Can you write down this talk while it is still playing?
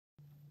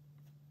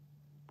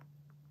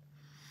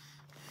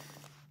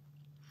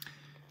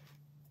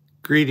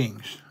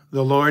Greetings.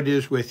 The Lord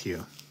is with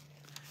you.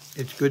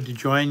 It's good to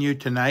join you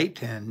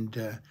tonight,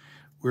 and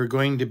we're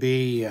going to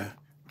be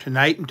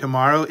tonight and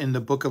tomorrow in the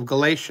book of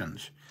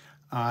Galatians.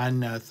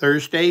 On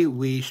Thursday,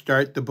 we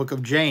start the book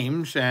of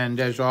James, and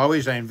as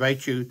always, I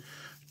invite you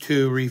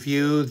to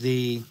review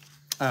the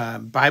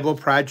Bible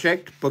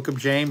Project, Book of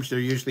James. They're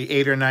usually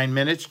 8 or 9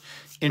 minutes.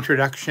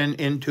 Introduction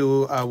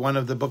into one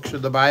of the books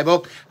of the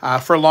Bible.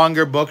 For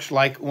longer books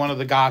like one of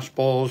the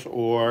Gospels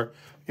or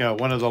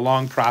one of the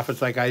long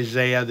prophets like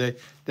Isaiah,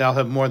 they'll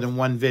have more than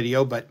one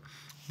video, but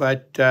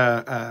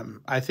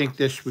I think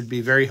this would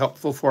be very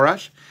helpful for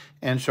us,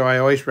 and so I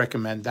always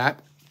recommend that.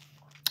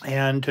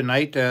 And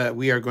tonight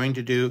we are going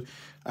to do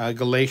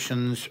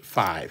Galatians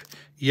 5.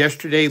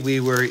 Yesterday we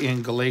were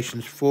in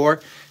Galatians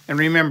 4, and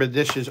remember,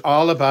 this is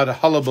all about a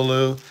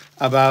hullabaloo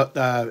about,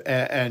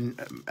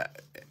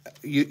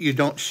 you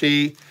don't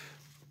see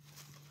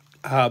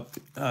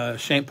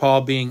St.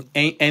 Paul being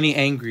any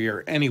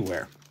angrier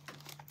anywhere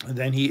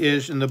than he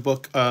is in the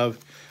book of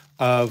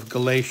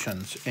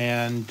Galatians,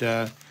 and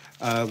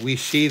we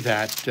see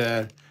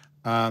that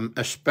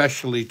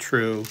especially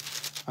true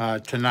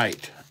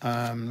tonight.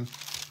 The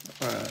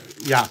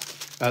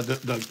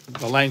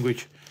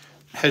language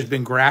has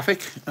been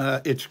graphic.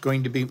 It's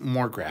going to be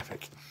more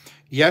graphic.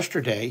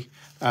 Yesterday,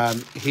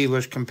 he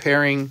was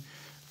comparing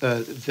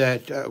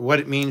what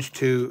it means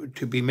to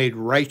be made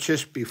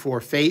righteous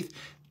before faith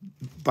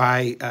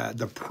by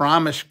the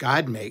promise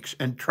God makes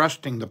and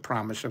trusting the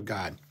promise of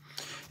God,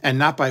 and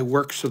not by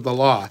works of the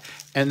law.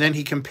 And then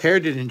he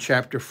compared it in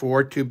chapter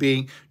 4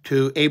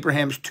 to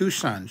Abraham's two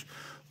sons.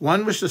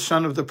 One was the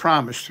son of the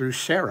promise through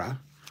Sarah,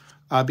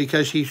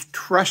 because he's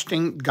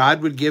trusting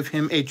God would give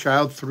him a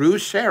child through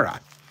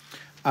Sarah.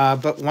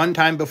 But one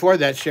time before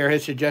that, Sarah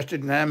had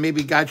suggested,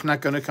 maybe God's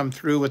not going to come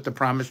through with the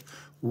promise.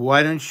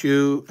 Why don't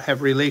you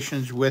have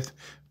relations with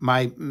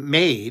my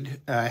maid,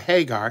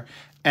 Hagar,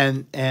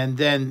 and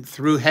then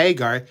through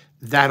Hagar,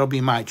 that'll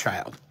be my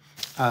child.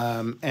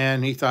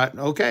 And he thought,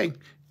 okay,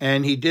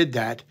 and he did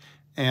that,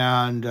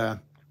 and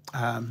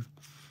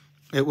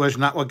it was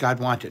not what God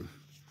wanted.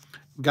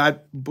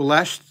 God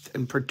blessed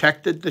and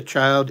protected the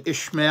child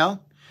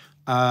Ishmael,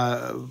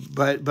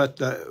 but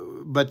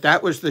that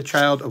was the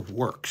child of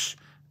works,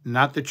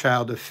 not the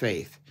child of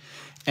faith,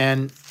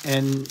 and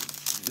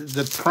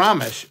the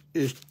promise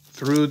is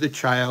through the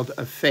child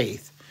of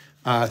faith,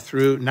 not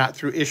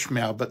through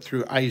Ishmael, but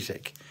through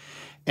Isaac.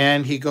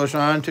 And he goes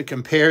on to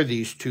compare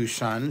these two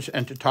sons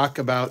and to talk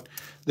about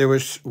there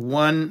was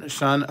one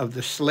son of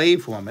the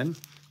slave woman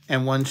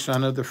and one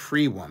son of the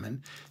free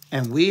woman.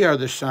 And we are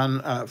the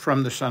son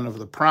from the son of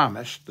the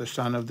promise, the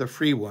son of the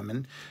free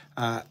woman,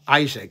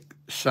 Isaac,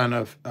 son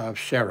of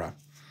Sarah.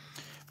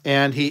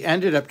 And he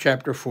ended up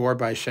chapter 4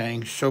 by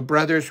saying, so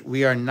brothers,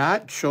 we are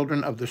not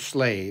children of the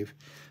slave,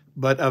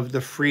 but of the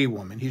free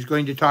woman. He's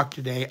going to talk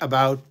today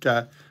about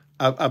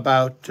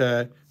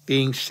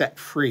being set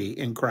free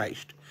in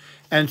Christ.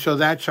 And so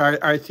that's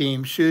our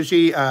theme.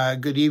 Susie,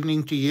 good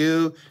evening to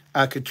you.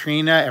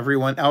 Katrina,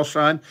 everyone else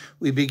on.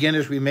 We begin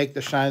as we make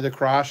the sign of the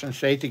cross and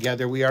say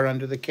together, we are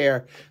under the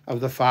care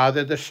of the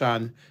Father, the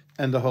Son,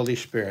 and the Holy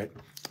Spirit.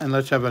 And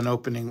let's have an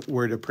opening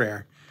word of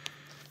prayer.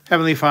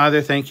 Heavenly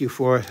Father, thank you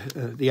for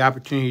the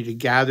opportunity to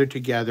gather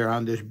together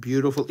on this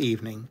beautiful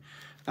evening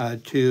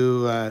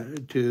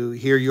to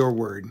hear your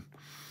word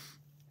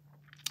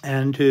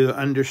and to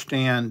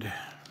understand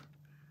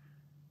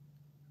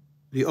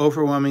the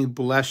overwhelming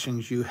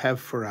blessings you have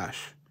for us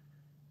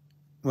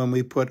when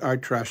we put our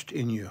trust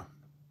in you.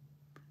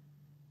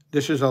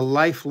 This is a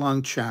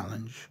lifelong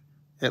challenge,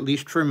 at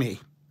least for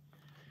me,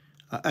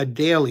 a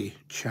daily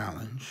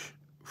challenge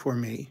for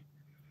me.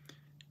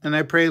 And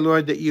I pray,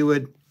 Lord, that you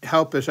would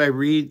help as I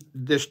read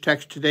this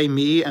text today,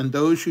 me and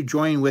those who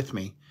join with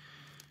me,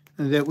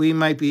 and that we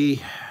might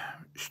be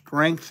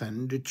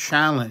strengthened,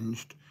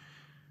 challenged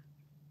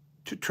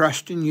to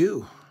trust in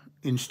you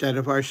instead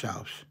of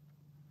ourselves,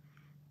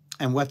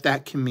 and what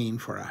that can mean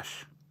for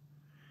us.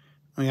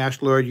 We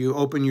ask, Lord, you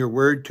open your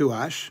word to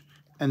us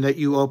and that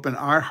you open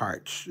our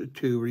hearts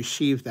to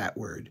receive that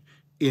word.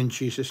 In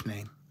Jesus'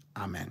 name,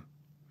 amen.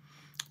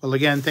 Well,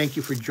 again, thank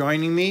you for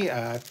joining me.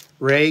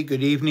 Ray,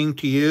 good evening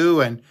to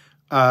you. And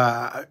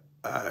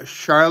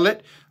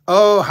Charlotte.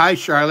 Oh, hi,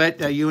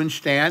 Charlotte. You and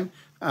Stan,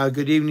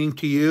 good evening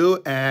to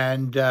you.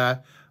 And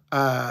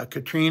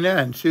Katrina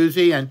and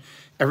Susie and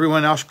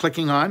everyone else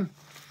clicking on.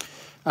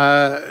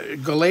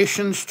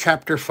 Galatians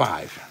chapter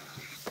 5.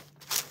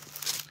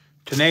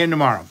 Today and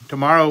tomorrow.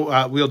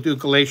 Tomorrow we'll do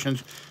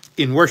Galatians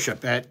in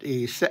worship at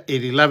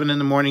 11 in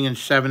the morning and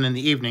 7 in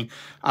the evening.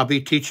 I'll be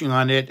teaching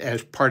on it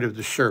as part of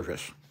the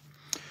service.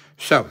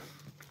 So,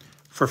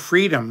 for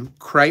freedom,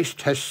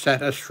 Christ has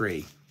set us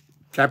free.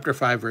 Chapter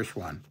 5, verse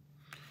 1.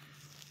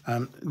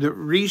 The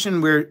reason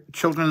we're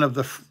children of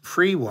the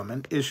free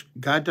woman is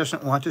God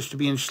doesn't want us to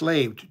be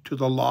enslaved to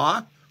the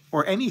law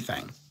or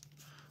anything.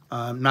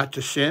 Not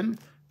to sin,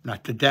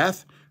 not to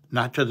death,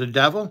 not to the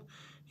devil.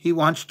 He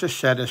wants to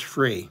set us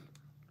free.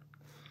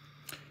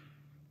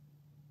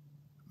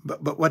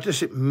 But what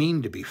does it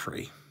mean to be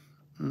free?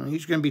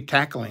 He's going to be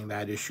tackling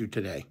that issue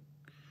today.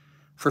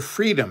 For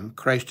freedom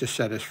Christ has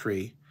set us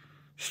free.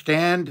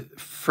 Stand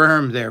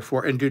firm,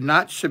 therefore, and do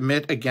not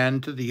submit again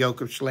to the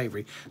yoke of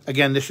slavery.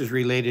 Again, this is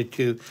related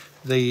to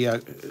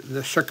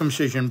the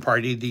circumcision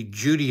party, the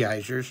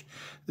Judaizers,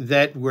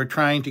 that were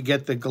trying to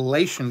get the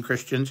Galatian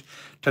Christians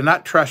to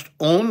not trust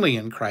only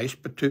in Christ,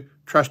 but to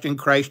trust in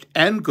Christ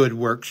and good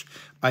works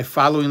by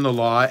following the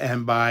law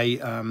and by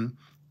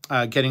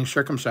getting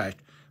circumcised.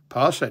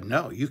 Paul said,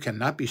 no, you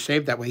cannot be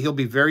saved that way. He'll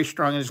be very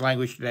strong in his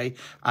language today.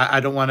 I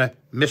don't want to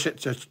miss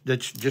it. So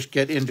let's just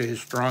get into his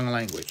strong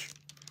language.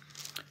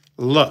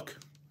 Look,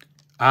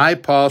 I,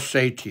 Paul,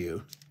 say to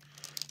you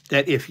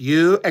that if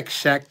you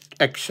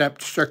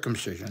accept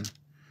circumcision,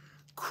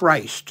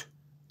 Christ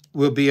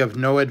will be of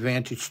no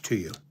advantage to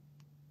you.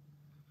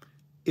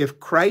 If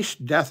Christ's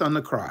death on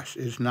the cross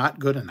is not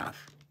good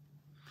enough,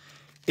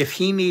 if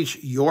he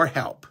needs your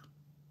help,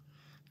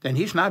 then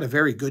he's not a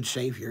very good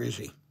Savior, is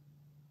he?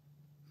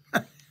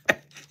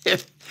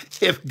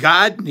 If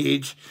God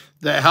needs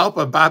the help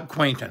of Bob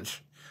Quaintance,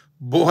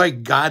 boy,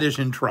 God is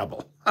in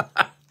trouble.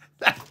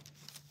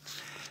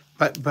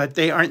 But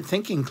they aren't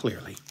thinking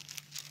clearly,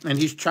 and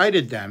he's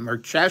chided them or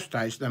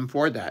chastised them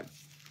for that.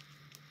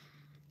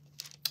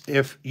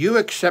 If you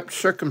accept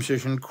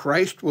circumcision,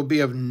 Christ will be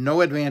of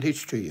no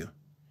advantage to you.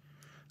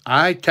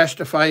 I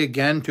testify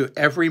again to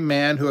every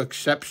man who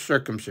accepts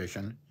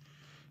circumcision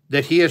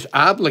that he is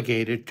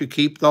obligated to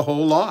keep the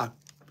whole law.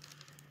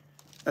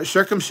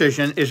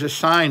 Circumcision is a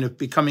sign of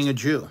becoming a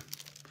Jew.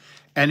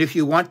 And if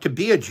you want to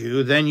be a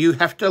Jew, then you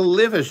have to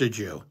live as a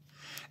Jew.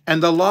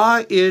 And the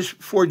law is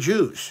for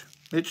Jews.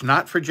 It's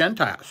not for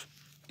Gentiles.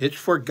 It's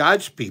for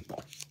God's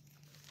people.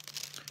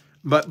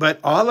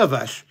 But all of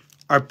us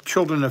are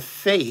children of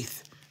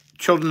faith,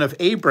 children of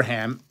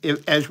Abraham,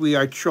 as we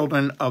are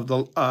children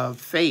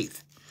of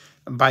faith.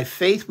 By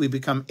faith, we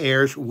become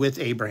heirs with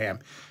Abraham.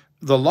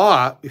 The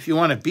law, if you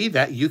want to be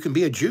that, you can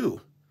be a Jew.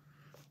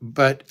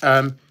 But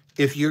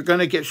if you're going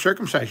to get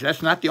circumcised,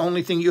 that's not the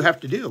only thing you have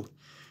to do.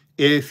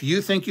 If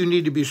you think you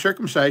need to be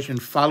circumcised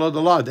and follow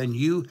the law, then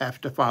you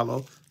have to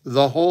follow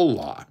the whole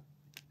law.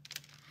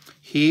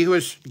 He who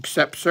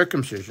accepts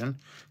circumcision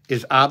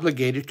is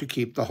obligated to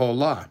keep the whole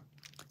law.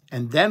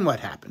 And then what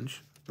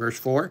happens? Verse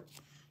 4,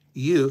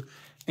 and you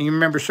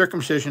remember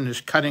circumcision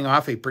is cutting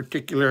off a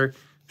particular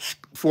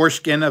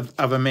foreskin of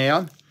a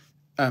male.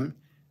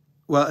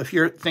 Well, if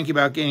you're thinking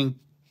about getting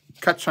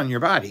cuts on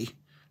your body,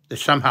 that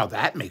somehow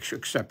that makes you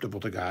acceptable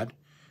to God,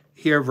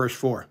 here, verse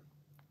 4.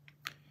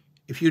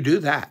 If you do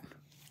that,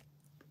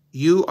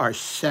 you are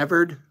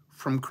severed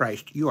from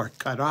Christ. You are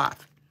cut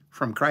off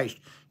from Christ.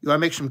 You want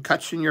to make some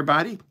cuts in your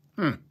body?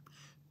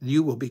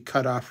 You will be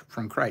cut off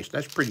from Christ.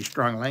 That's pretty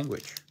strong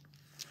language.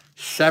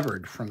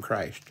 Severed from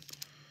Christ.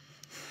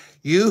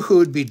 You who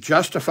would be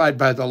justified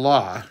by the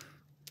law,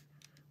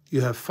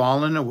 you have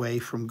fallen away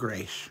from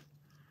grace.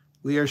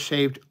 We are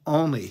saved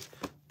only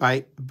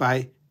by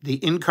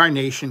the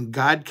incarnation,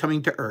 God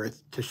coming to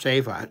earth to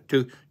save us,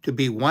 to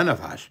be one of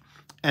us,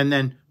 and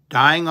then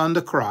dying on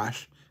the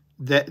cross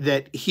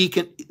that he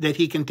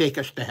can take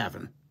us to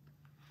heaven.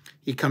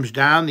 He comes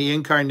down, the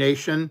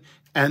incarnation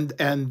and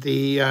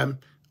the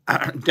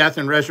death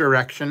and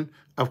resurrection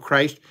of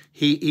Christ.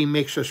 He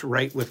makes us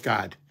right with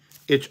God.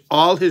 It's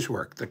all his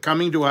work, the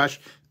coming to us,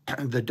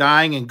 the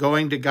dying and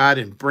going to God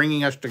and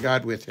bringing us to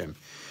God with him.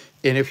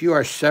 And if you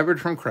are severed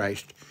from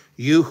Christ,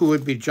 you who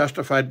would be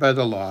justified by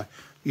the law,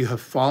 you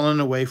have fallen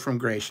away from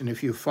grace. And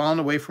if you've fallen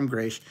away from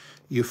grace,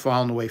 you've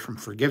fallen away from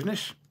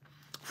forgiveness,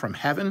 from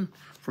heaven,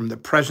 from the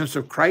presence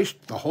of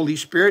Christ, the Holy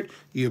Spirit.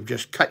 You've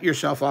just cut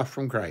yourself off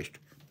from Christ.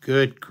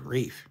 Good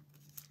grief.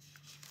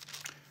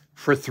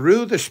 For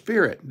through the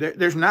Spirit,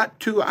 there's not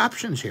two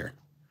options here.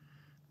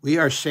 We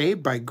are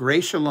saved by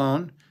grace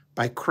alone,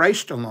 by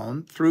Christ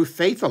alone, through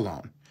faith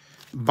alone,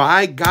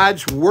 by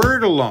God's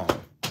word alone.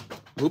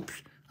 Oops,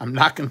 I'm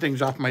knocking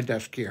things off my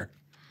desk here.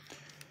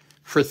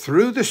 For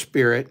through the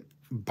Spirit,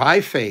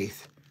 by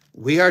faith,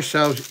 we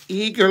ourselves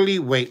eagerly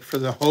wait for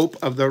the hope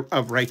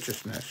of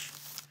righteousness.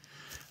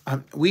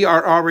 We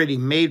are already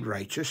made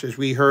righteous, as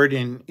we heard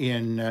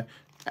in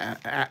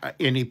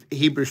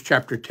Hebrews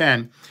chapter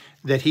 10,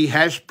 that he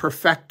has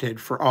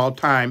perfected for all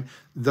time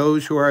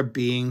those who are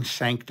being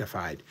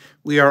sanctified.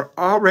 We are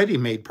already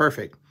made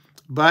perfect,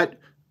 but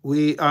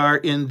we are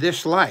in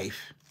this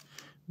life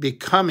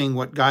becoming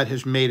what God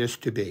has made us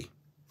to be.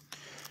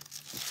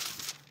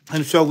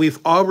 And so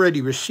we've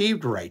already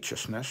received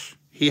righteousness.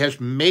 He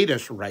has made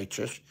us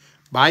righteous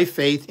by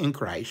faith in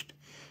Christ,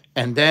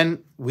 and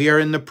then we are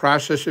in the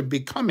process of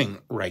becoming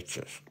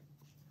righteous.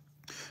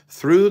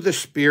 Through the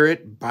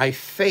Spirit, by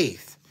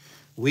faith,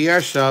 we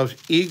ourselves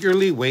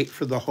eagerly wait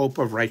for the hope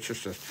of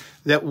righteousness,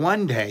 that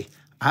one day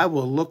I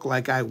will look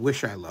like I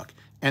wish I look.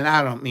 And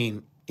I don't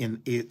mean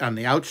on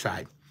the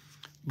outside,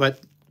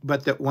 but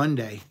that one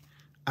day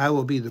I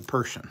will be the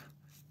person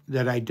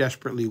that I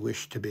desperately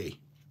wish to be.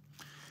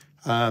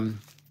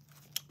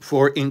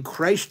 For in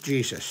Christ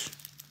Jesus,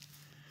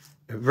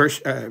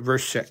 verse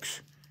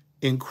 6,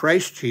 in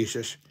Christ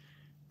Jesus,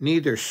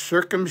 neither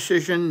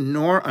circumcision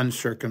nor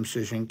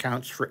uncircumcision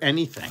counts for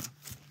anything,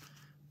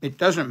 It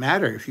doesn't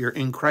matter if you're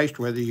in Christ,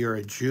 whether you're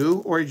a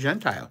Jew or a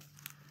Gentile.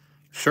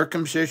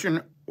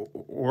 Circumcision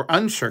or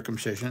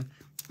uncircumcision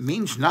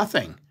means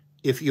nothing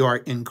if you are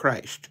in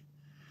Christ.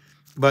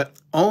 But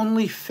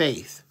only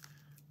faith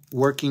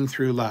working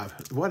through love.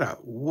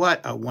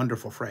 What a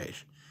wonderful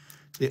phrase.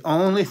 The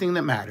only thing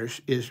that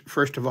matters is,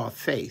 first of all,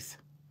 faith.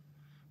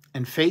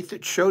 And faith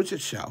that shows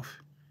itself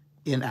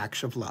in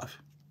acts of love.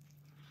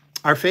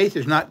 Our faith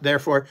is not,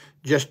 therefore,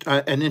 just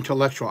an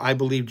intellectual, I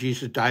believe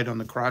Jesus died on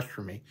the cross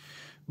for me,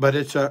 but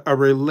it's a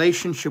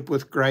relationship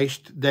with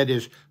Christ that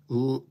is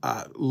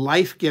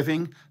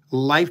life-giving,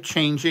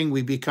 life-changing.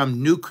 We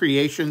become new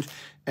creations,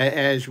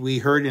 as we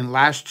heard in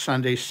last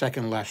Sunday's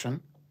second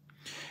lesson.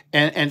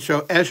 And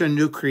so as a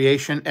new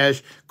creation,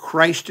 as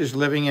Christ is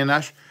living in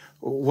us,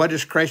 what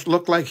does Christ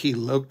look like? He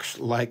looks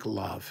like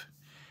love.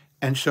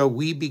 And so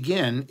we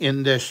begin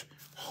in this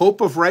hope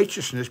of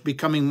righteousness,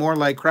 becoming more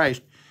like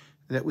Christ,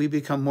 that we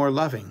become more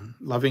loving,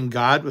 loving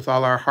God with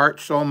all our heart,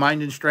 soul,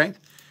 mind, and strength,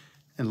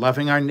 and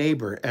loving our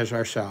neighbor as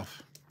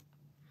ourselves.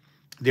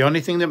 The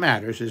only thing that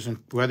matters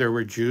isn't whether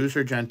we're Jews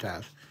or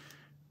Gentiles,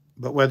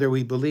 but whether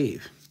we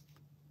believe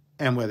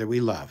and whether we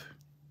love.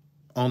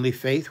 Only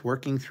faith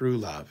working through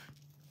love.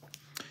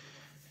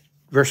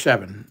 Verse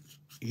 7,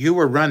 you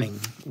were running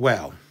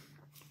well.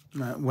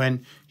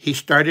 When he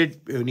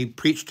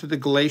preached to the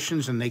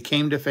Galatians and they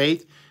came to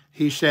faith,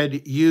 he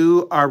said,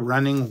 you are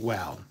running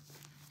well.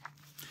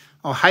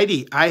 Oh,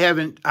 Heidi, I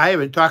haven't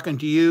spoken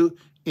to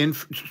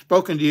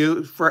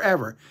you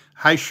forever.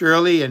 Hi,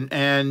 Shirley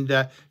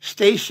and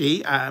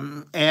Stacy,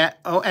 and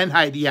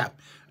Heidi. Yeah.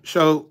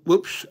 So,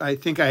 whoops, I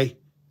think I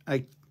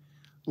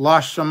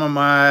lost some of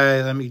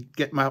my. Let me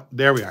get my.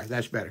 There we are.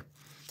 That's better.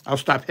 I'll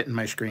stop hitting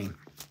my screen.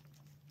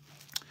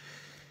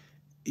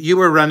 You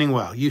were running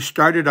well. You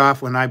started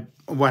off when I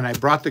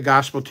brought the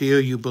gospel to you.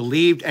 You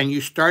believed, and you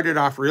started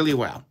off really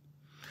well.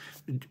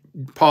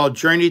 Paul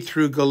journeyed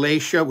through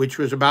Galatia, which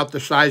was about the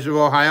size of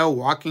Ohio,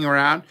 walking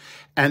around.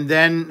 And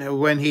then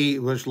when he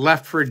was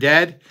left for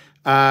dead,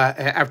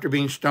 after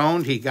being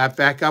stoned, he got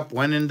back up,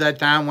 went into that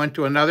town, went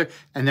to another,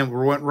 and then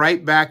went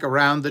right back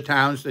around the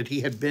towns that he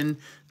had been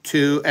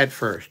to at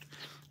first.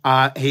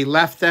 He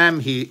left them.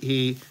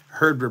 He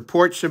heard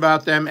reports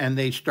about them, and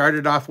they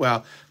started off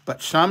well.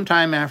 But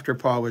sometime after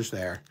Paul was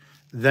there,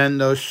 then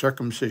those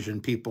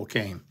circumcision people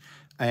came,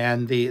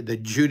 and the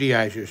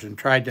Judaizers, and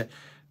tried to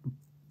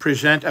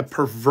present a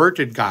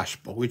perverted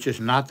gospel, which is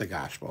not the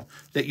gospel,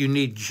 that you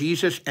need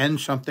Jesus and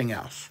something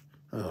else.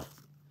 Ugh.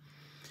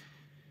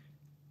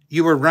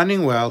 You were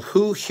running well.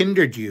 Who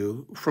hindered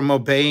you from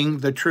obeying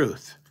the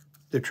truth?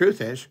 The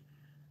truth is,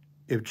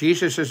 if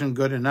Jesus isn't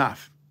good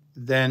enough,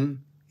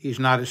 then he's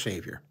not a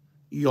savior.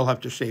 You'll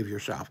have to save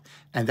yourself.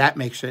 And that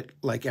makes it,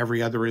 like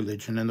every other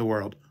religion in the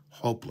world,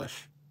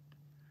 hopeless.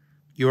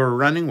 You are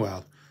running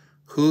well.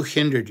 Who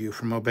hindered you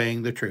from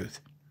obeying the truth?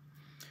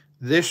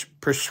 This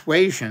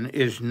persuasion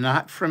is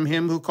not from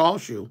him who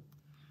calls you.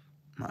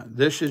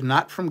 This is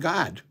not from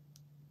God.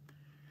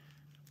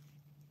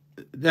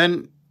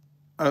 Then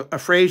a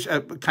phrase,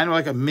 kind of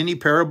like a mini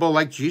parable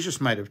like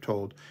Jesus might have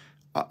told.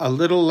 A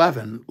little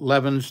leaven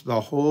leavens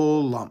the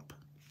whole lump.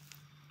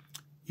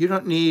 You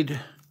don't need...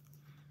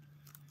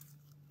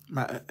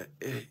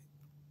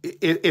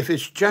 if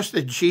it's just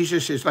that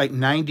Jesus is like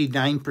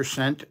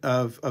 99%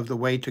 of the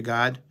way to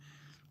God,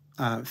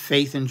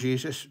 faith in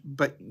Jesus,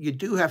 but you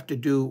do have to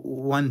do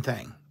one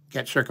thing,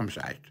 get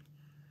circumcised.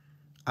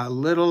 A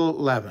little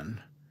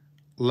leaven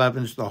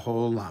leavens the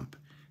whole lump.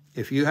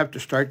 If you have to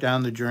start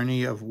down the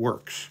journey of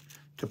works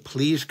to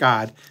please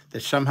God,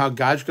 that somehow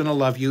God's going to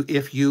love you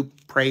if you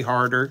pray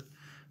harder,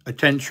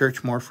 attend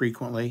church more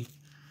frequently,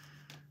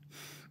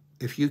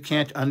 if you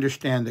can't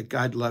understand that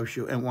God loves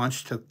you and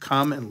wants to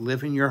come and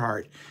live in your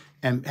heart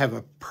and have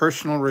a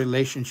personal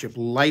relationship,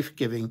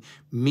 life-giving,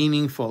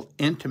 meaningful,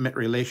 intimate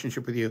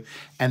relationship with you,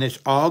 and it's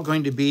all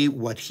going to be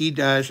what he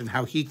does and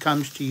how he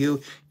comes to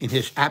you in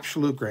his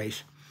absolute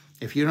grace,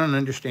 if you don't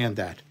understand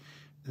that,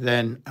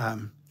 then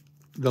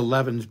the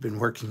leaven's been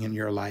working in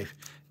your life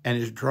and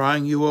is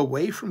drawing you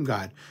away from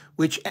God,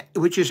 which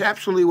is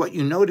absolutely what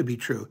you know to be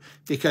true,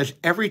 because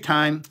every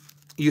time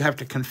you have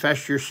to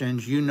confess your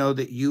sins, you know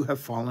that you have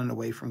fallen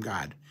away from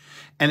God.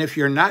 And if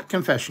you're not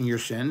confessing your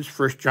sins,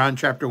 1 John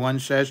chapter 1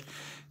 says,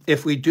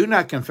 if we do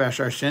not confess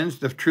our sins,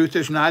 the truth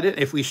is not in.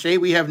 If we say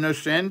we have no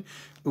sin,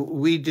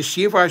 we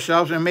deceive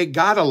ourselves and make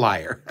God a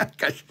liar,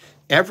 because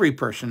every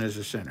person is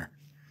a sinner.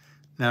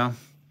 No,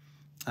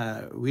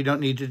 we don't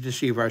need to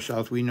deceive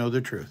ourselves. We know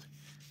the truth,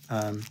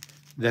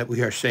 that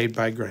we are saved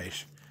by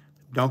grace.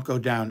 Don't go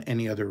down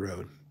any other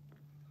road.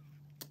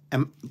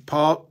 And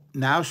Paul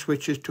now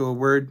switches to a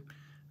word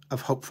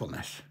of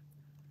hopefulness.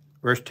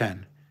 Verse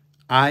 10,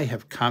 I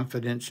have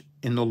confidence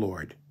in the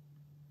Lord.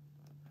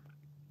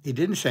 He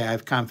didn't say, I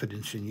have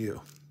confidence in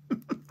you.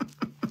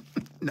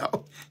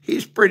 No,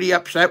 he's pretty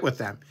upset with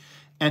them.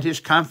 And his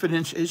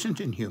confidence isn't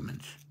in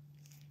humans.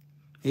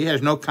 He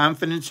has no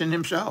confidence in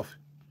himself.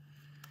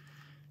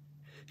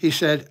 He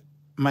said,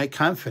 my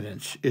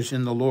confidence is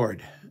in the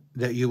Lord,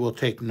 that you will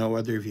take no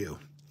other view.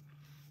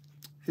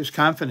 His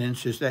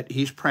confidence is that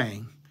he's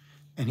praying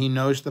and he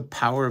knows the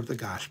power of the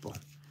gospel.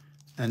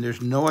 And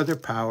there's no other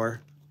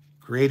power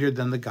greater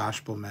than the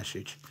gospel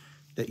message,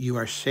 that you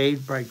are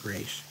saved by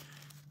grace,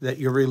 that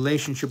your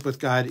relationship with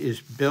God is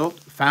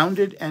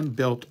founded and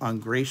built on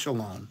grace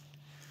alone.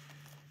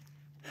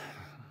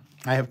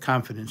 I have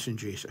confidence in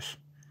Jesus.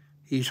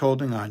 He's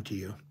holding on to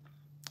you,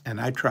 and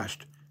I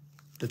trust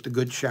that the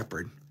Good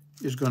Shepherd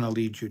is going to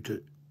lead you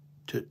to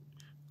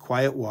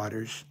quiet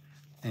waters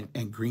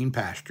and green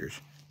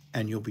pastures,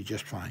 and you'll be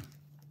just fine.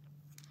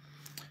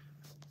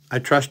 I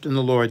trust in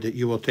the Lord that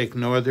you will take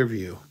no other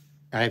view.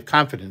 I have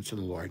confidence in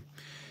the Lord.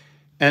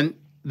 And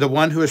the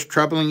one who is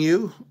troubling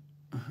you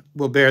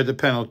will bear the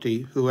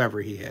penalty,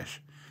 whoever he is.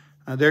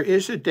 There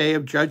is a day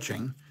of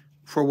judging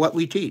for what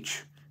we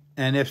teach.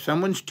 And if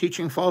someone's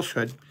teaching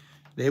falsehood,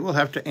 they will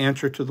have to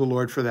answer to the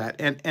Lord for that.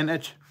 And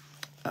it's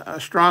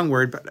a strong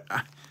word, but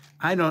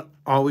I don't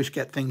always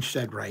get things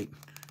said right.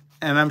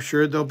 And I'm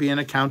sure there'll be an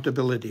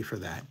accountability for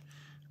that.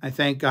 I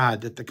thank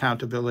God that the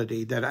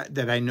accountability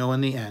that I know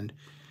in the end,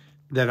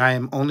 that I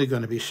am only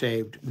going to be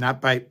saved,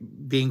 not by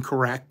being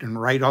correct and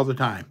right all the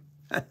time.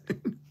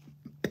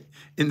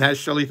 Isn't that a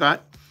silly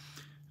thought?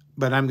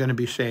 But I'm going to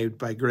be saved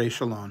by grace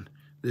alone,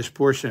 this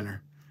poor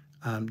sinner,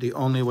 the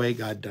only way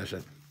God does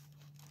it.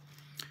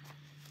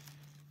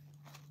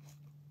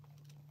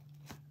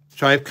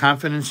 So I have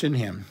confidence in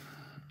him.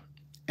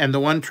 And the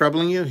one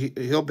troubling you,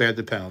 he'll bear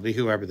the penalty,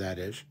 whoever that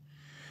is.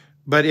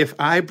 But if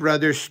I,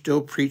 brothers,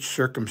 still preach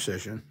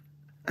circumcision,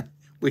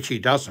 which he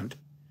doesn't,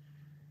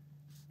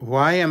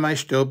 why am I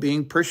still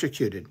being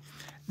persecuted?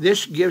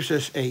 This gives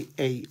us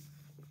a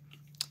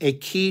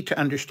key to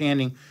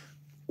understanding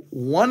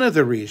one of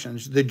the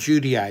reasons the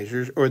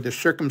Judaizers or the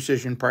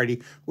circumcision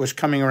party was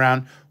coming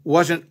around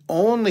wasn't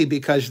only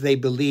because they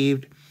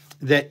believed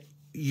that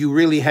you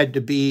really had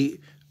to be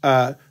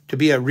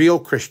a real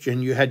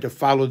Christian, you had to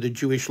follow the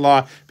Jewish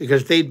law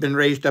because they'd been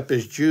raised up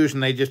as Jews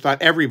and they just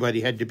thought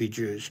everybody had to be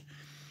Jews.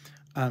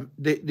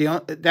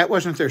 That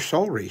wasn't their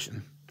sole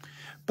reason.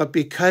 But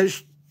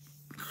because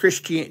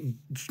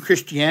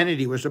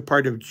Christianity was a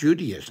part of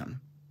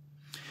Judaism,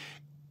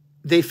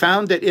 they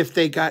found that if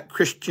they got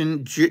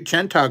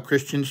Gentile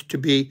Christians to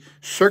be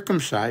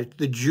circumcised,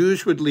 the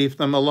Jews would leave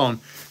them alone.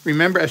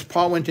 Remember, as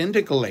Paul went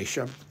into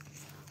Galatia,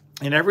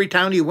 in every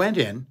town he went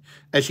in,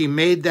 as he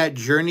made that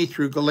journey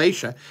through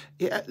Galatia,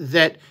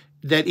 that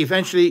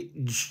eventually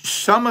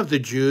some of the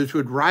Jews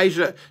would rise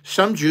up,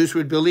 some Jews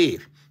would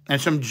believe,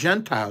 and some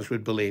Gentiles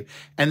would believe.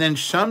 And then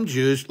some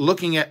Jews,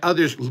 looking at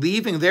others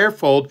leaving their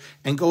fold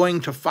and going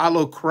to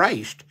follow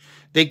Christ,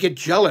 they get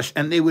jealous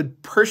and they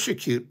would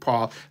persecute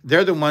Paul.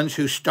 They're the ones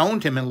who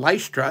stoned him in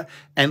Lystra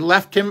and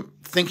left him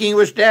thinking he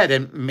was dead,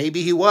 and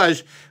maybe he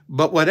was,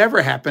 but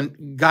whatever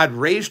happened, God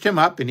raised him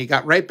up and he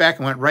got right back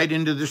and went right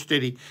into the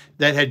city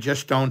that had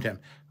just stoned him.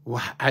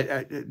 Well,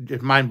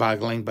 it's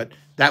mind-boggling, but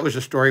that was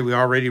a story we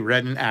already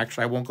read in Acts.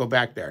 I won't go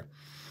back there.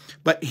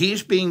 But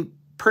he's being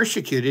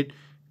persecuted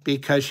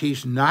because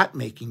he's not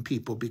making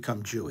people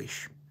become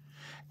Jewish.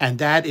 And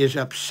that is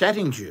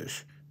upsetting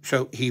Jews.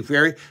 So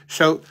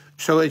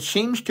it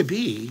seems to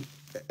be,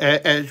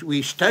 as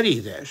we study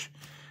this,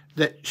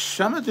 that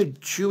some of the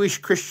Jewish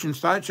Christians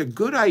thought it's a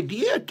good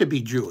idea to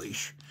be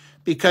Jewish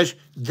because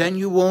then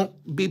you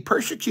won't be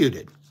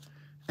persecuted.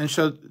 And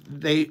so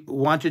they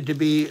wanted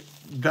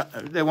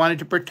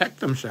to protect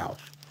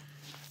themselves.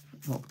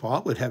 Well,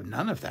 Paul would have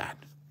none of that.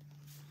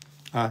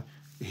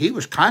 He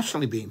was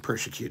constantly being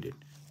persecuted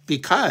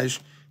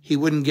because he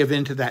wouldn't give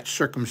in to that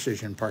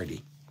circumcision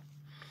party.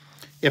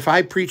 If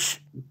I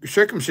preach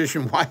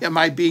circumcision, why am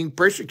I being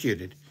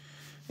persecuted?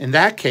 In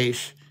that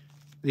case,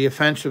 the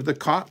offense of the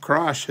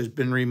cross has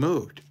been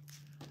removed.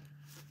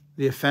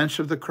 The offense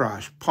of the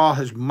cross. Paul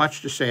has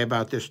much to say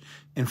about this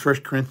in 1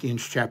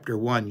 Corinthians chapter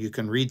 1. You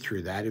can read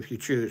through that if you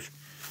choose.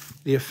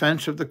 The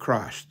offense of the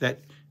cross,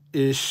 that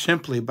is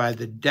simply by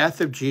the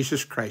death of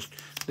Jesus Christ,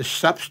 the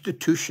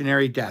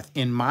substitutionary death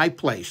in my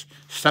place,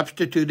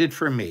 substituted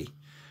for me.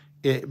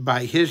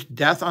 By his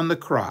death on the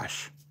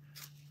cross,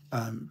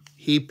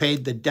 he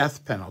paid the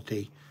death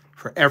penalty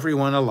for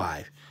everyone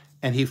alive.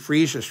 And he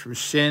frees us from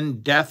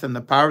sin, death, and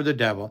the power of the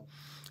devil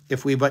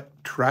if we but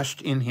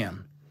trust in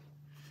him.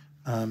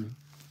 And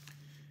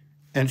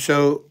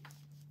so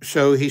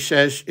he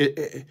says,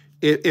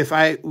 if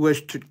I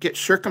was to get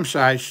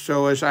circumcised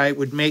so as I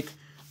would make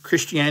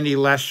Christianity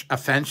less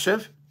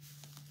offensive,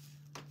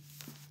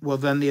 well,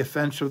 then the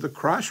offense of the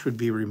cross would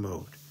be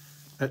removed.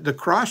 The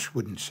cross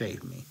wouldn't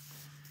save me.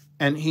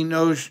 And he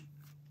knows,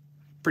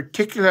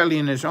 particularly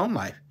in his own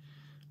life,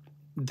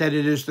 that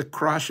it is the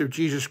cross of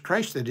Jesus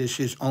Christ that is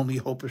his only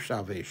hope of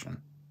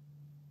salvation.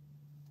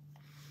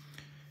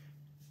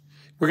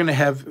 We're going to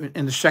have,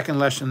 in the second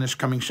lesson this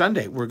coming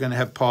Sunday, we're going to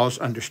have Paul's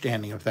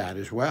understanding of that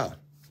as well.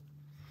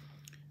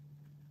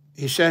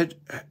 He said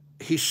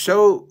he's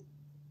so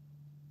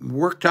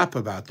worked up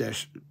about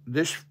this.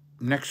 This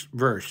next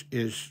verse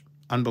is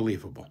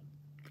unbelievable.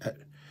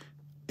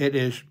 It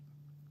is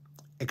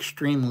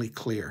extremely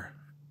clear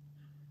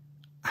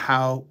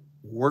how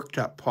worked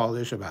up Paul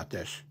is about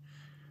this.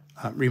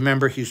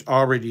 Remember, he's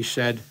already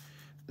said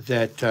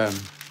that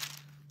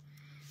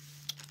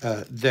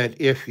that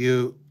if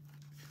you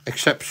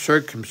accept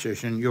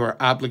circumcision, you are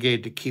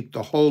obligated to keep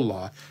the whole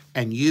law,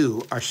 and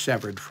you are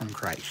severed from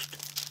Christ.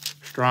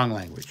 Strong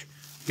language.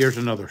 Here's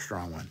another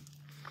strong one.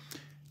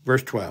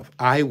 Verse 12,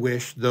 I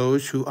wish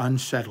those who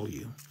unsettle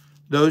you,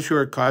 those who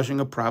are causing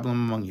a problem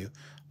among you,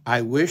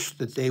 I wish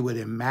that they would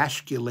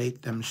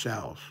emasculate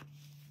themselves.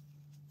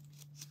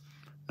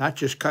 Not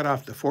just cut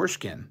off the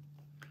foreskin,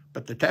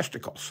 but the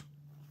testicles.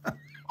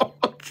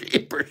 Oh,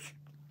 jeepers.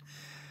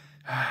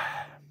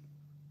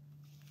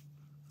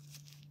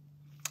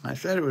 I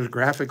said it was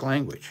graphic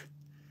language.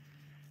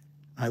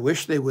 I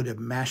wish they would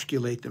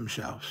emasculate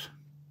themselves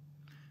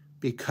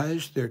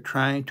because they're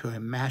trying to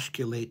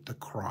emasculate the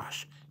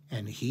cross,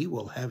 and he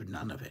will have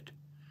none of it.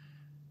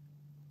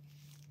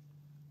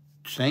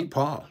 St.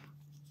 Paul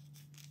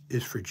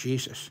is for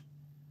Jesus.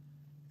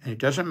 And it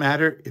doesn't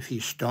matter if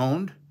he's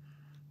stoned,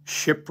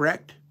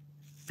 shipwrecked,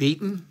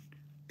 beaten,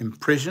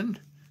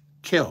 imprisoned,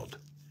 killed.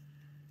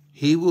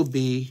 He will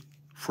be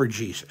for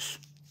Jesus,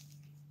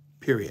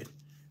 period,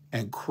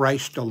 and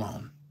Christ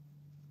alone.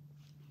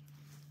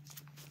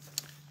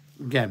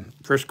 Again,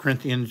 1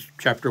 Corinthians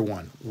chapter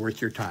 1,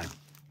 worth your time.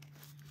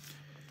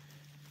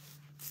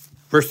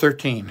 Verse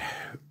 13,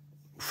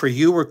 for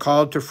you were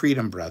called to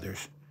freedom,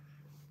 brothers.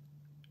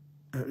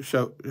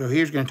 So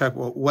here's going to talk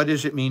about what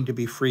does it mean to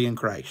be free in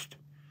Christ.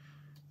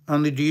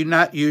 Only do you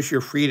not use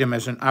your freedom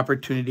as an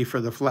opportunity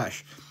for the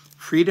flesh.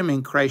 Freedom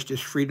in Christ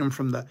is freedom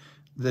from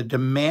the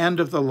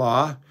demand of the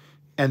law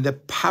and the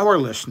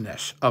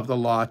powerlessness of the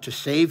law to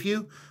save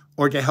you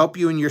or to help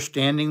you in your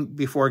standing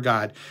before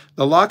God.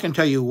 The law can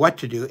tell you what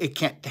to do. It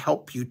can't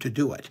help you to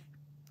do it.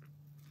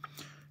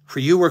 For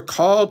you were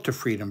called to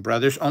freedom,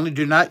 brothers. Only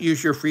do not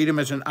use your freedom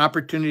as an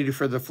opportunity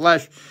for the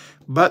flesh,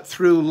 but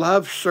through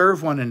love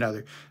serve one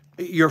another.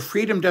 Your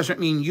freedom doesn't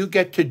mean you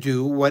get to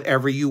do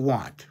whatever you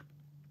want.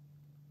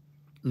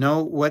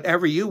 No,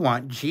 whatever you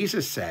want,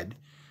 Jesus said,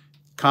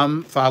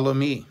 come follow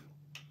me.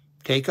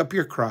 Take up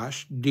your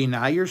cross,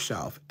 deny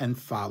yourself, and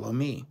follow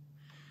me.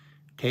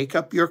 Take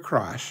up your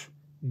cross,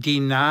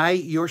 deny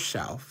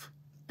yourself,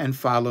 and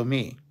follow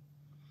me.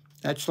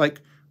 That's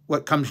like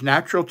what comes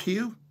natural to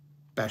you.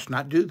 Best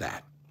not do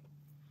that.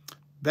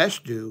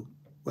 Best do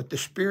what the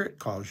Spirit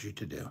calls you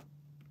to do.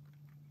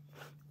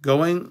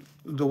 Going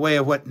the way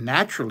of what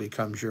naturally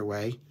comes your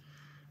way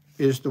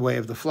is the way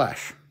of the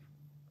flesh.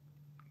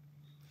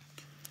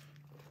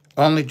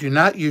 Only do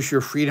not use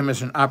your freedom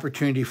as an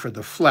opportunity for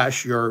the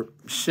flesh, your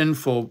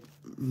sinful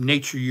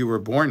nature you were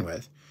born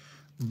with,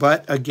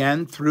 but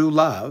again, through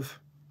love,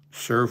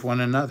 serve one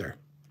another.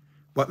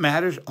 What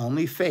matters?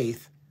 Only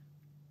faith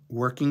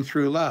working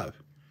through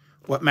love.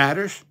 What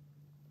matters?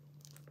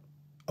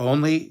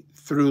 Only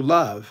through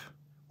love.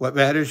 What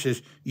matters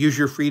is use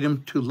your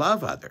freedom to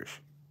love others,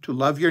 to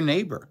love your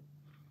neighbor,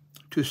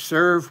 to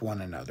serve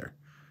one another,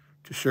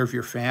 to serve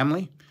your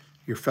family,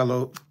 your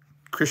fellow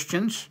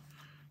Christians,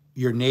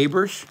 your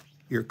neighbors,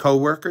 your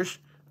co-workers.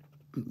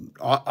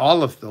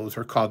 All of those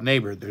are called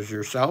neighbor. There's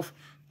yourself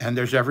and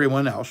there's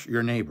everyone else,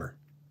 your neighbor.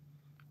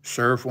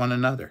 Serve one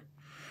another.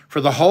 For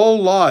the whole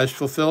law is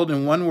fulfilled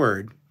in one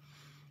word.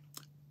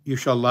 You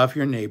shall love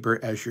your neighbor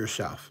as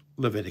yourself.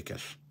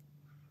 Leviticus.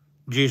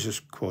 Jesus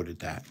quoted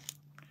that.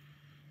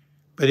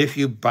 But if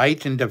you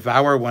bite and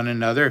devour one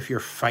another, if you're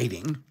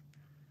fighting,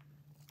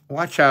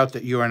 watch out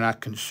that you are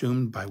not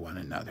consumed by one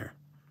another.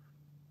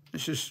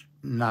 This is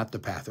not the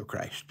path of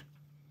Christ.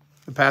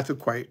 The path of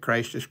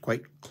Christ is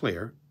quite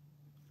clear.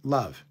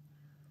 Love.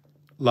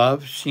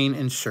 Love seen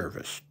in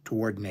service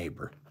toward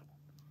neighbor.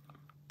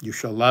 You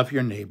shall love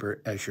your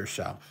neighbor as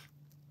yourself.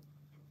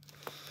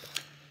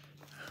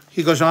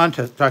 He goes on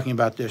to talking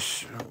about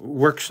this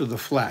works of the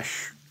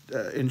flesh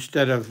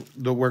instead of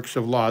the works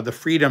of law. The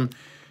freedom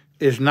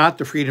is not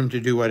the freedom to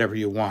do whatever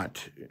you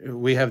want.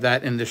 We have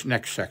that in this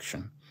next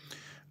section.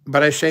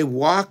 But I say,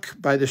 walk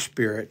by the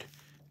Spirit,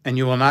 and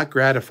you will not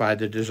gratify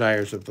the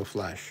desires of the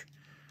flesh.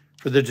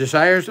 For the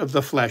desires of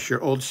the flesh,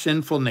 your old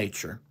sinful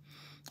nature,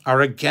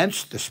 are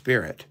against the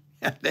Spirit.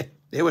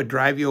 They would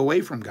drive you away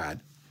from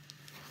God.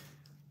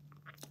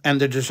 And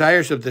the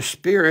desires of the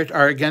Spirit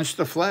are against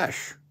the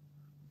flesh.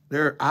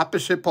 They're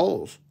opposite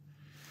poles.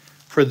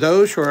 For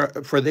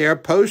they are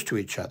opposed to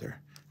each other,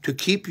 to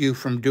keep you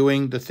from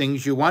doing the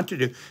things you want to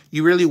do.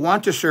 You really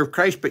want to serve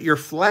Christ, but your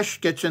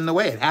flesh gets in the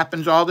way. It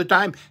happens all the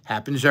time,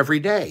 happens every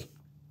day.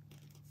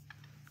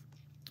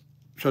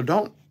 So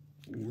don't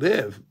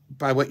live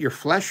by what your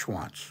flesh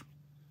wants.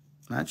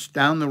 That's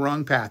down the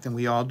wrong path, and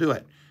we all do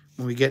it.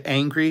 When we get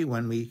angry,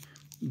 when we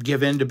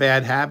give in to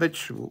bad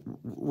habits,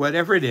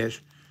 whatever it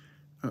is,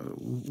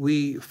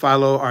 we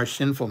follow our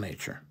sinful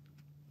nature.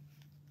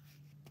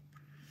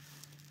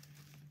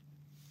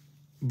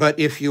 But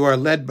if you are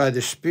led by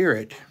the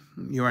Spirit,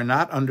 you are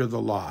not under the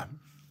law,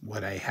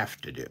 what I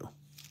have to do.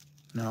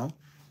 No,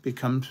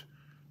 becomes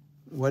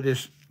what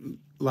does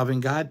loving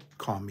God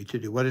call me to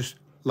do? What does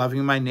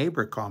loving my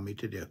neighbor call me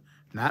to do?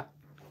 Not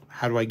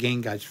how do I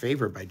gain God's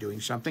favor by doing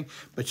something,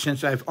 but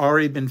since I've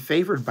already been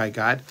favored by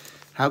God,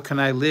 how can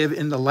I live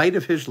in the light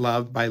of his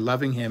love by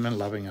loving him and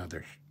loving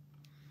others?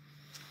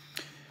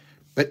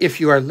 But if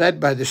you are led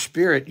by the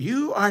Spirit,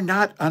 you are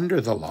not under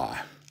the law.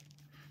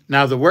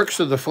 Now, the works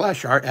of the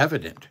flesh are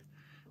evident.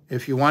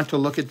 If you want to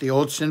look at the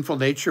old sinful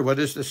nature, what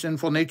does the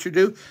sinful nature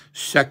do?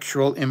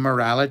 Sexual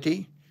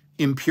immorality,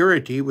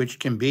 impurity, which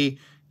can be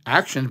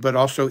actions, but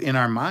also in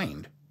our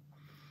mind.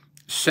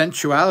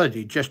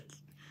 Sensuality,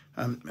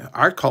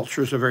 our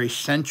culture is a very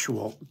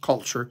sensual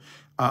culture,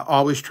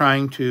 always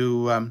trying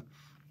to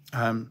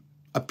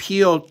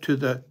appeal to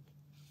the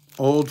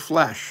old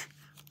flesh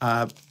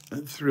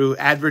through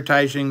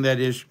advertising that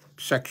is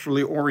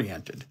sexually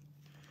oriented.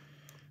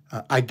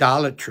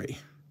 Idolatry,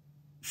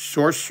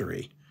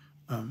 sorcery,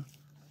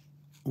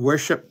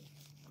 worship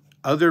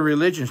other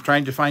religions,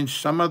 trying to find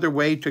some other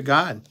way to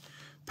God.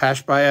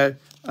 Passed by a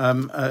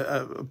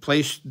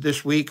place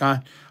this week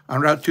on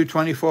Route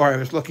 224. I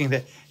was looking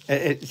that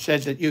it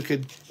said that you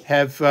could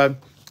have a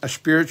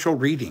spiritual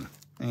reading.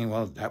 And,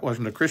 well, that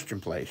wasn't a Christian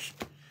place.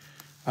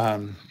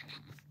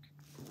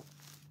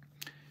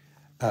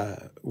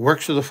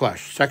 Works of the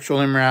flesh,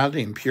 sexual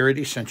immorality,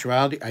 impurity,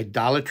 sensuality,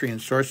 idolatry,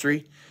 and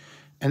sorcery.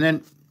 And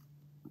then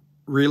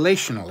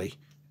relationally,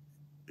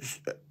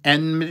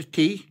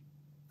 enmity,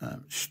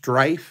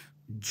 strife,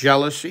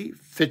 jealousy,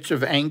 fits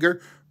of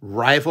anger,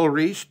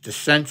 rivalries,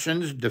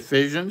 dissensions,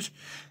 divisions,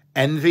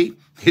 envy.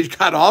 He's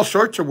got all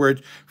sorts of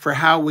words for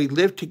how we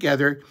live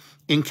together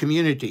in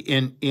community,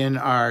 in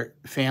our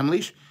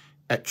families,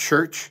 at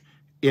church,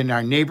 in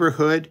our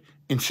neighborhood,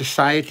 in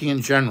society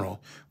in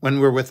general. When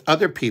we're with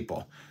other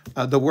people,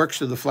 the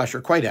works of the flesh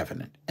are quite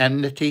evident.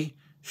 Enmity,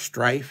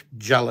 strife,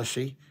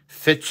 jealousy,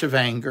 fits of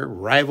anger,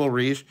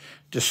 rivalries,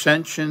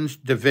 dissensions,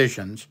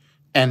 divisions,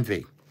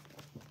 envy.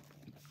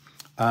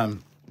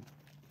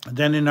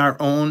 Then in our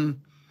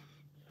own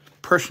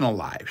personal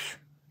lives,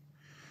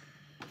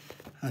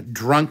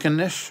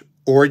 drunkenness,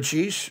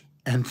 orgies,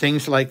 and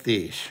things like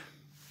these.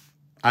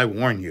 I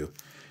warn you.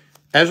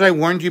 As I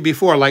warned you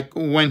before, like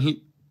when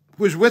he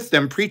was with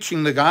them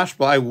preaching the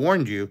gospel, I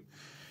warned you.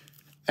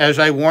 As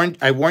I warned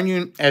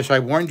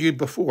you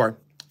before,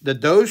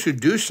 that those who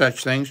do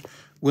such things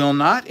will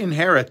not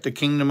inherit the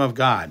kingdom of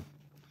God.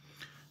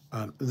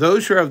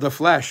 Those who are of the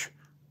flesh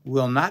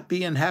will not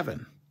be in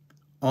heaven.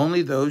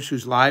 Only those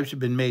whose lives have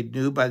been made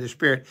new by the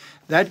Spirit.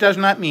 That does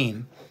not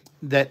mean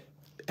that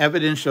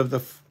evidence of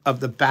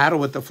the battle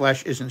with the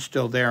flesh isn't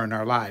still there in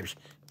our lives.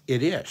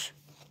 It is.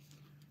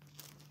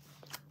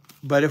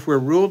 But if we're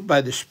ruled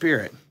by the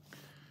Spirit,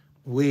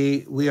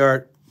 we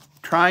are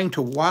trying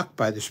to walk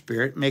by the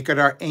Spirit, make it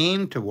our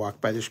aim to walk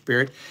by the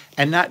Spirit,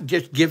 and not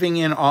just giving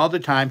in all the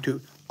time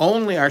to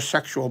only our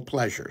sexual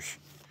pleasures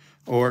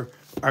or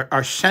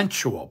our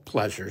sensual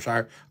pleasures,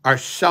 our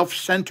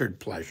self-centered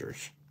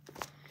pleasures.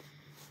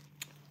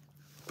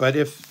 But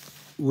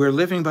if we're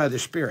living by the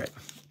Spirit,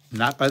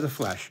 not by the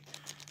flesh,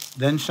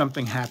 then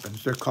something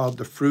happens. They're called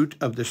the fruit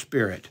of the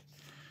Spirit.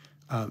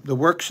 The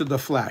works of the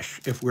flesh,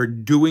 if we're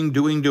doing,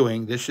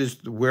 this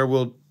is where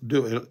we'll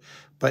do it.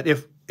 But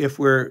if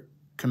we're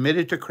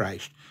committed to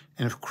Christ,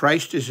 and if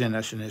Christ is in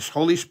us and his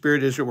Holy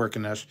Spirit is at work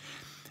in us,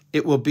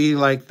 it will be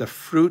like the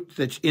fruit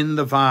that's in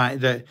the vine,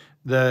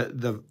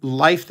 the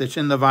life that's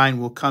in the vine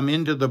will come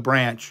into the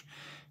branch,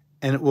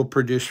 and it will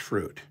produce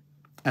fruit.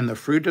 And the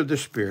fruit of the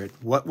Spirit,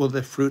 what will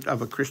the fruit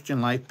of a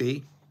Christian life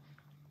be?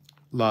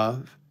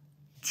 Love,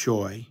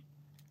 joy,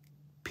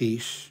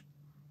 peace,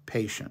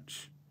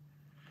 patience.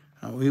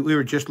 We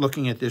were just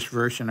looking at this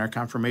verse in our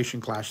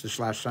confirmation class this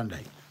last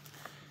Sunday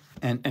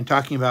and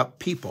talking about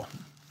people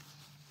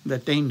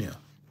that they knew.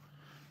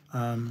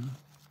 And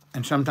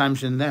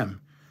sometimes in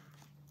them,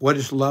 what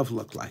does love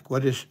look like?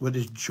 What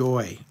does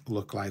joy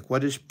look like?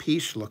 What does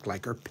peace look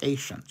like, or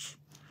patience?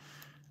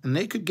 And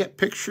they could get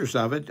pictures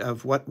of it,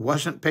 of what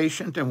wasn't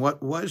patient and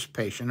what was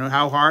patient, and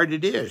how hard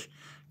it is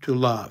to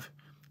love.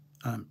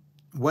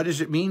 What does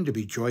it mean to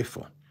be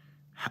joyful?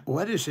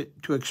 What is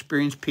it to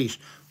experience peace?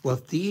 Well,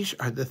 these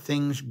are the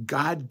things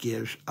God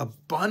gives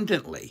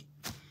abundantly.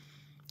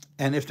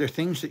 And if they're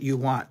things that you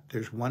want,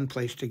 there's one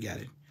place to get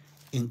it,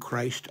 in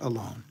Christ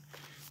alone.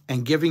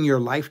 And giving your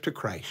life to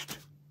Christ,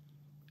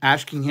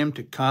 asking him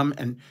to come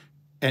and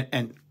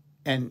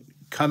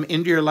come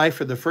into your life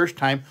for the first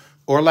time,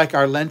 or like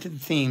our Lenten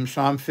theme,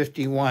 Psalm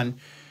 51,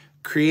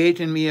 create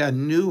in me a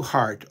new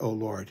heart, O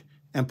Lord,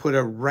 and put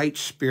a right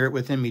spirit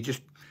within me.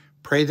 Just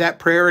pray that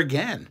prayer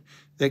again,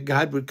 that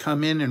God would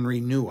come in and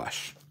renew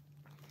us.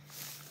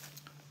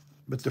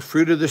 But the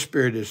fruit of the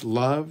Spirit is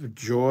love,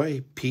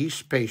 joy,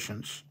 peace,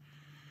 patience,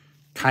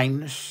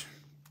 kindness,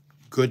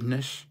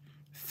 goodness,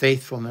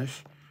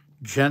 faithfulness,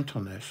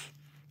 gentleness,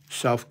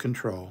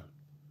 self-control.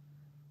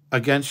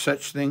 Against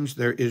such things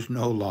there is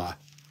no law.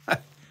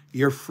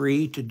 You're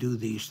free to do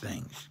these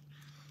things.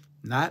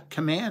 Not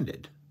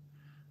commanded,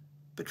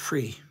 but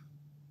free.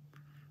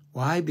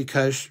 Why?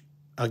 Because,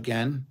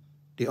 again,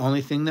 the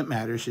only thing that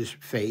matters is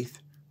faith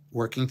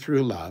working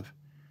through love,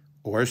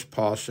 or as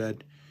Paul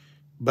said,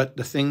 but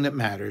the thing that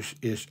matters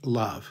is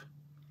love,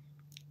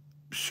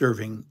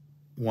 serving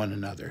one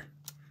another,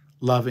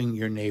 loving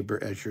your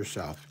neighbor as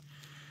yourself.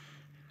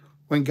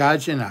 When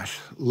God's in us,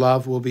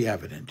 love will be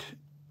evident.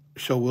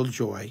 So will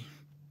joy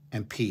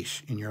and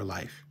peace in your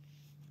life.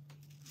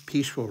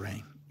 peaceful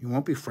reign. You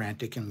won't be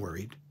frantic and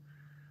worried.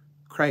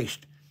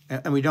 Christ.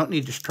 And we don't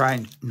need to try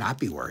and not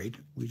be worried.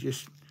 We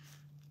just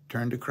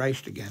turn to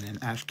Christ again and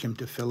ask him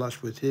to fill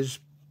us with his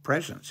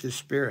presence, his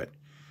spirit,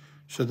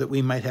 so that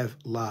we might have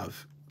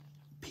love,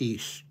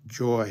 peace,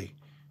 joy,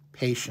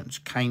 patience,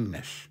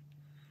 kindness,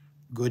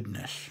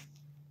 goodness,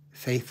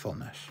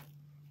 faithfulness,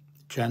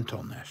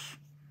 gentleness,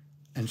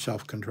 and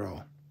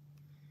self-control.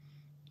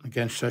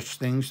 Against such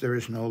things there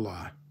is no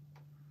law.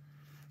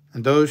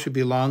 And those who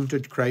belong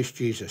to Christ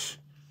Jesus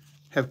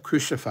have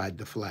crucified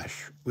the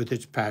flesh with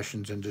its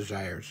passions and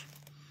desires.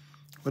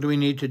 What do we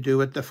need to do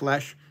with the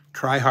flesh?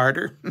 Try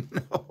harder?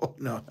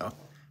 No. It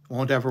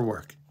won't ever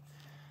work.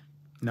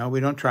 No, we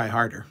don't try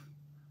harder.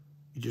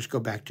 You just go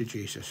back to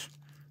Jesus,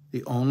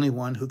 the only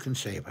one who can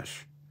save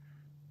us.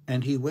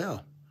 And he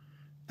will.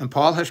 And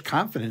Paul has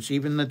confidence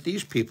even that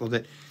these people,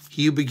 that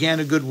he who began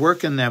a good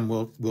work in them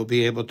will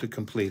be able to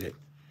complete it.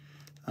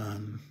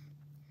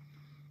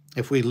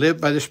 If we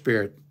live by the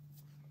Spirit,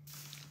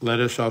 let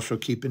us also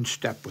keep in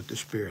step with the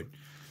Spirit.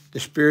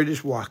 The Spirit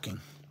is walking.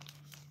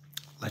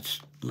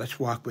 Let's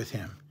walk with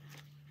him.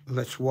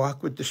 Let's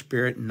walk with the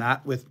Spirit,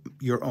 not with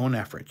your own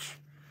efforts,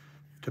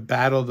 to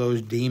battle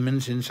those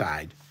demons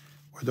inside,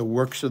 or the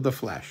works of the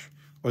flesh,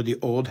 or the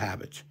old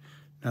habits.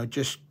 No,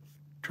 just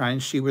try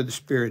and see where the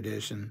Spirit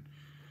is and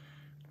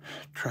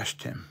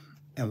trust him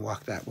and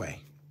walk that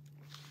way.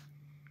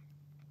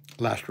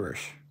 Last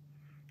verse.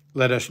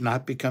 Let us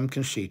not become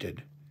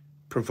conceited,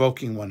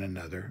 provoking one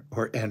another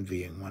or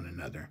envying one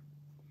another.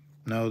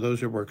 No,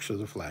 those are works of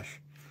the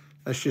flesh.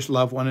 Let's just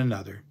love one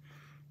another.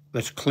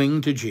 Let's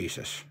cling to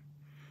Jesus.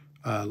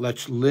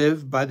 Let's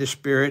live by the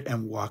Spirit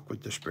and walk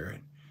with the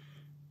Spirit.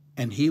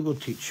 And he will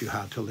teach you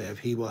how to live.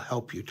 He will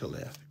help you to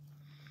live.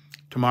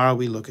 Tomorrow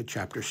we look at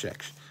chapter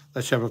 6.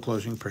 Let's have a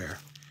closing prayer.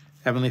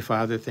 Heavenly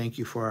Father, thank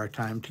you for our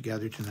time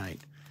together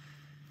tonight.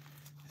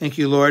 Thank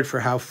you, Lord,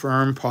 for how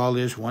firm Paul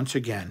is once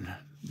again,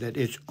 that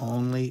it's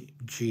only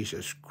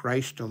Jesus,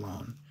 Christ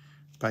alone,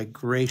 by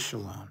grace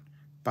alone,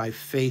 by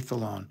faith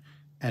alone,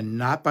 and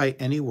not by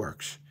any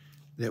works,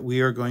 that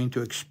we are going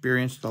to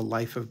experience the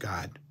life of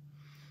God.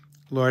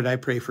 Lord, I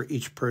pray for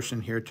each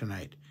person here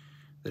tonight,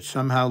 that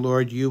somehow,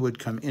 Lord, you would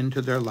come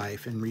into their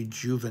life and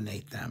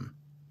rejuvenate them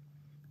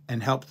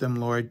and help them,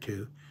 Lord,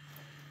 to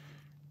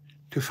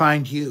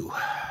find you.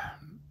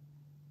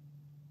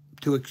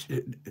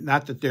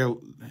 Not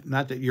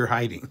that you're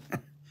hiding,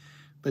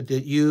 but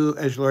that you,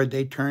 as Lord,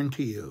 they turn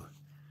to you,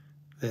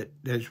 that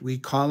as we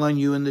call on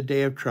you in the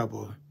day of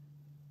trouble,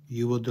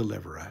 you will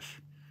deliver us.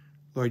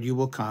 Lord, you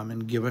will come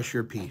and give us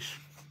your peace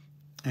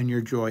and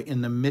your joy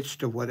in the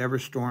midst of whatever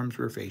storms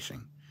we're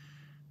facing,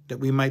 that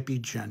we might be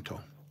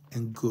gentle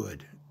and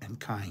good and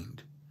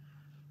kind.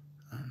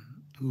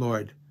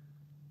 Lord,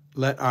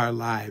 let our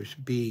lives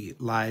be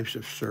lives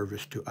of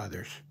service to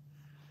others,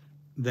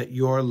 that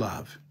your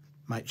love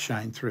might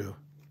shine through.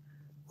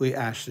 We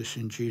ask this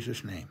in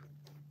Jesus' name.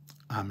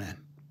 Amen.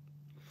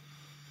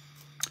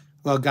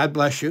 Well, God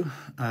bless you.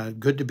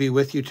 Good to be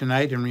with you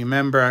tonight. And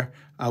remember,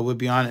 we'll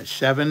be on at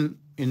 7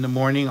 in the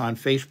morning on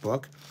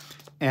Facebook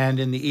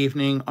and in the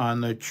evening on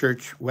the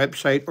church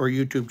website or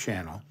YouTube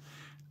channel.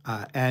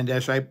 And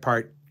as I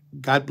part,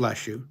 God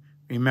bless you.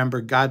 Remember,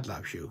 God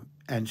loves you,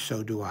 and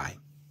so do I.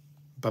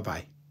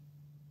 Bye-bye.